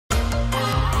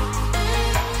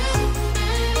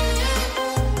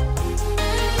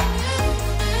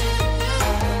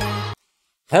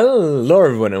Hello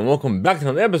everyone and welcome back to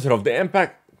another episode of the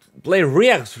Impact Play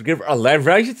Reacts. We give our live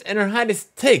reactions and our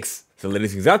hottest takes. So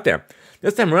ladies and out there,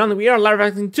 this time around we are live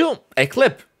reacting to a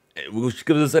clip, which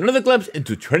gives us another glimpse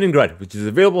into Training Ground, which is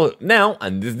available now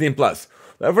on Disney+. Without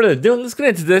further ado, let's get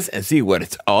into this and see what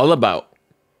it's all about.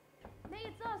 Mei,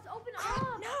 it's us. Open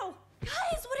up. No.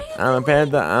 Guys, what are you I'm a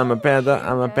panda, I'm a panda,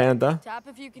 I'm a panda. Tap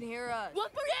if you can hear us. One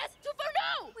for yes, two for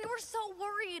no. We were so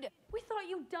worried. We thought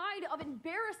you died of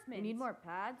embarrassment. You need more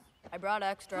pads? I brought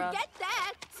extra. Forget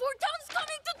that. Fort Town's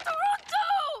coming to Toronto.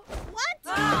 What?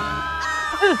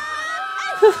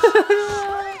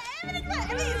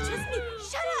 Everything's just me.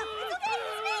 Shut up.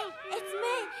 It's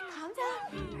me. Calm down.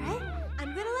 All right? I'm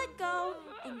gonna let go,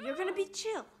 and you're gonna be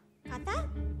chill. Got that?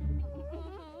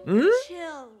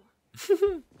 Chill.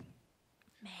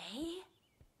 Mei?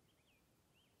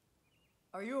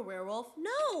 Are you a werewolf?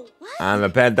 No. What? I'm a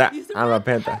panda, I'm a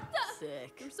panda.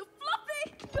 Sick. You're so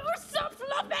fluffy. You're so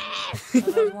fluffy. I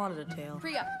always wanted a tail.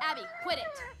 Priya, Abby, quit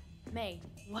it. Mei,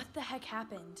 what the heck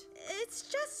happened? It's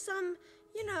just some,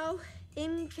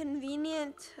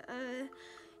 inconvenient,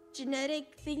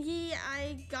 genetic thingy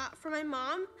I got from my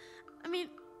mom. I mean,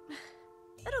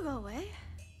 it'll go away.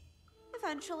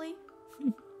 Eventually.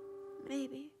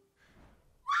 Maybe.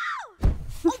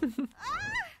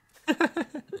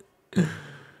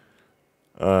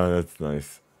 Oh, that's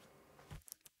nice.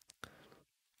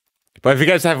 But if you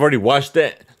guys have already watched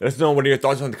it, let us know what are your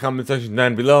thoughts on the comment section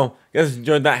down below. If you guys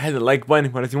enjoyed that, hit the like button.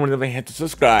 If you want to see more, definitely hit the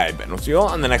subscribe. And we'll see you all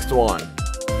on the next one.